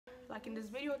liking this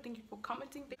video. Thank you for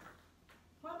commenting.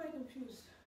 Why am I confused?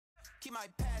 Keep my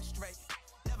past straight,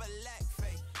 never lack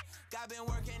faith. God been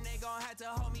working, they gon' have to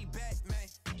hold me back, man.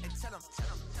 And tell them,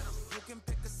 you can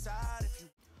pick a side if you.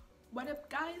 What up,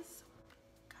 guys?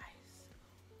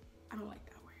 I don't like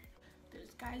that word.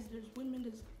 There's guys, there's women,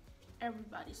 there's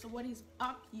everybody. So what is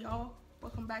up, y'all?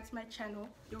 Welcome back to my channel.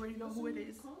 You already know who it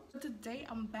is. So today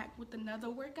I'm back with another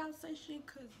workout session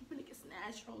because we're gonna get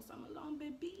snatch rolls. I'm alone,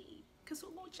 baby. Cause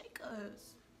who gonna check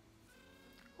us?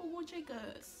 Who gonna check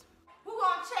us? Who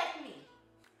gonna check me?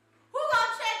 Who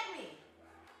gonna check me?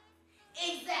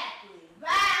 Exactly. Bye.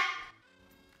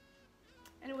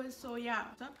 Anyway, so yeah,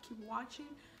 keep watching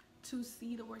to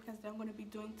see the workouts that I'm gonna be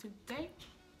doing today.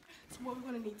 So what we're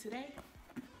gonna need today: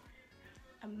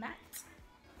 a mat.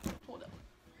 Hold up.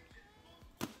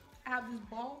 I have this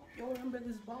ball. Y'all remember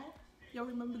this ball? Y'all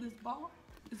remember this ball?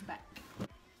 It's back.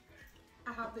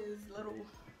 I have this little,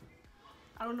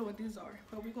 I don't know what these are,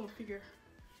 but we're gonna figure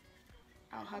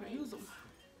out how to use them.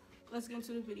 Let's get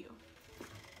into the video.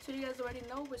 So you guys already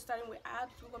know we're starting with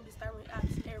abs. We're gonna be starting with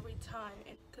abs every time,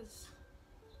 and because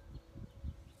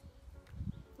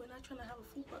we're not trying to have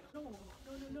a full butt. No.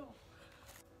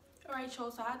 All right,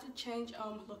 y'all. So I had to change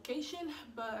location,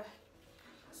 but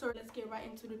so let's get right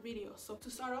into the video. So to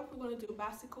start off, we're gonna do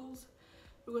bicycles.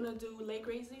 We're gonna do leg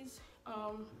raises.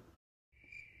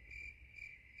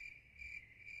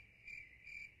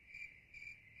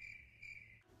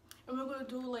 And we're gonna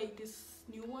do like this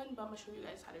new one, but I'm gonna show you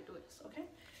guys how to do this, okay?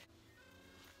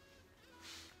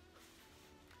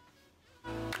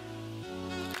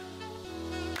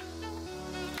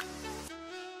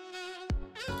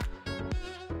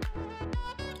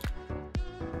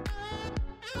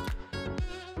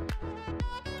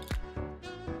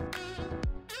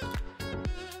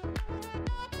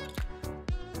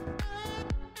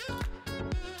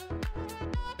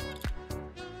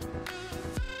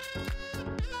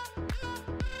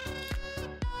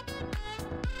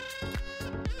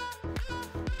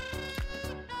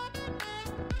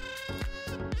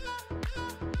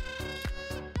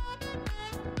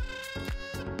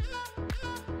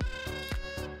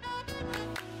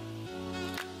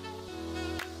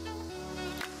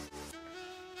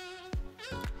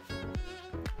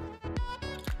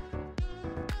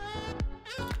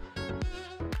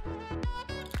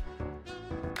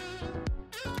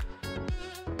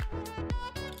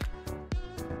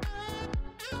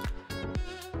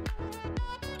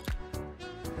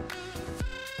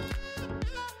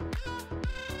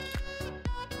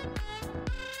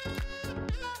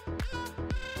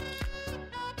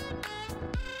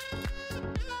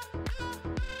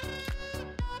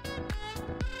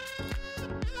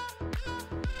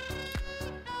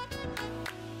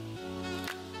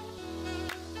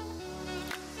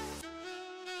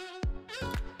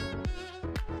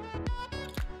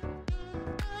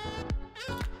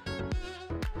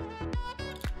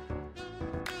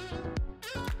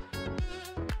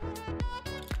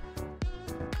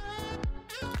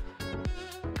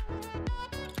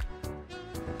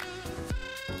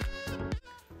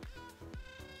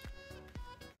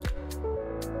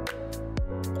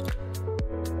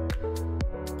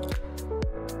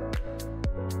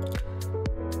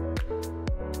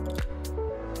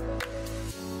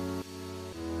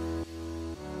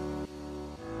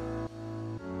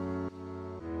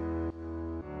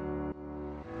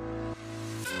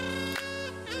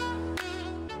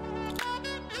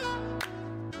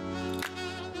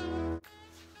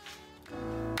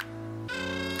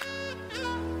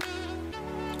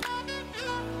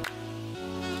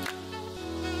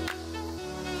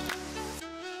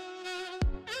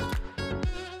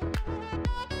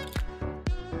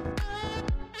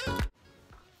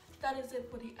 That is it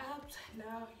for the abs.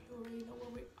 Now you already know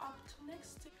what we're up to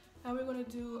next. Now we're gonna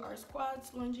do our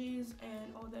squats, lunges,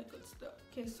 and all that good stuff.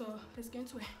 Okay, so let's get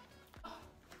into it.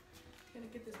 Gonna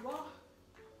get this ball.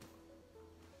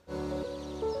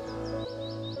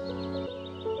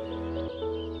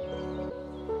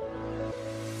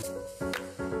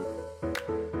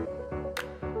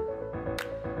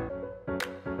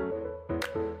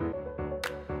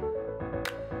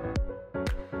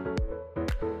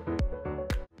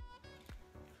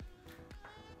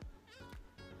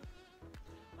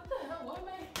 Why am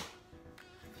I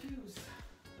confused?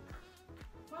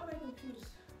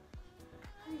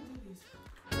 How do you do this?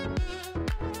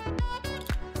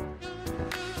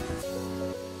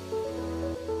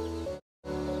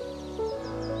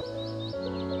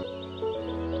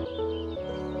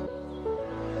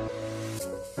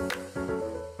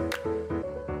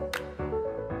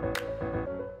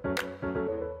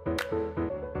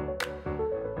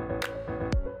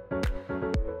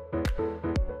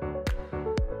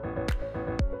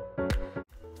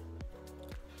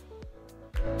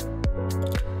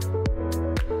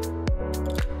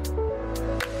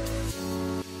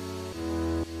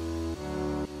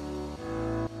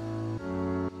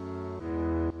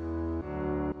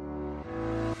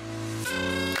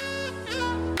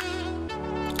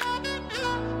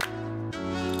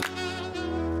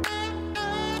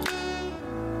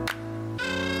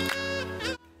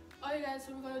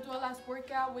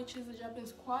 workout, which is the jumping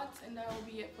squats, and that will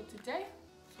be it for today.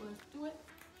 So let's do it.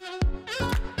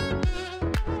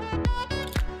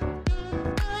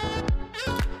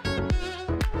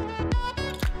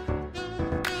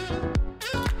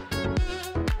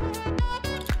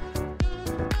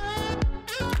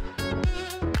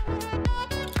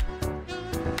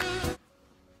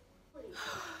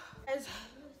 Guys,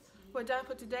 we're done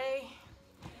for today.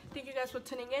 Thank you guys for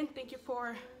tuning in. Thank you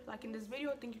for liking this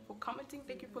video. Thank you for commenting.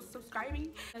 Thank you for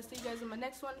subscribing. I'll see you guys in my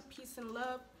next one. Peace and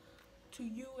love to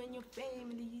you and your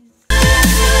families.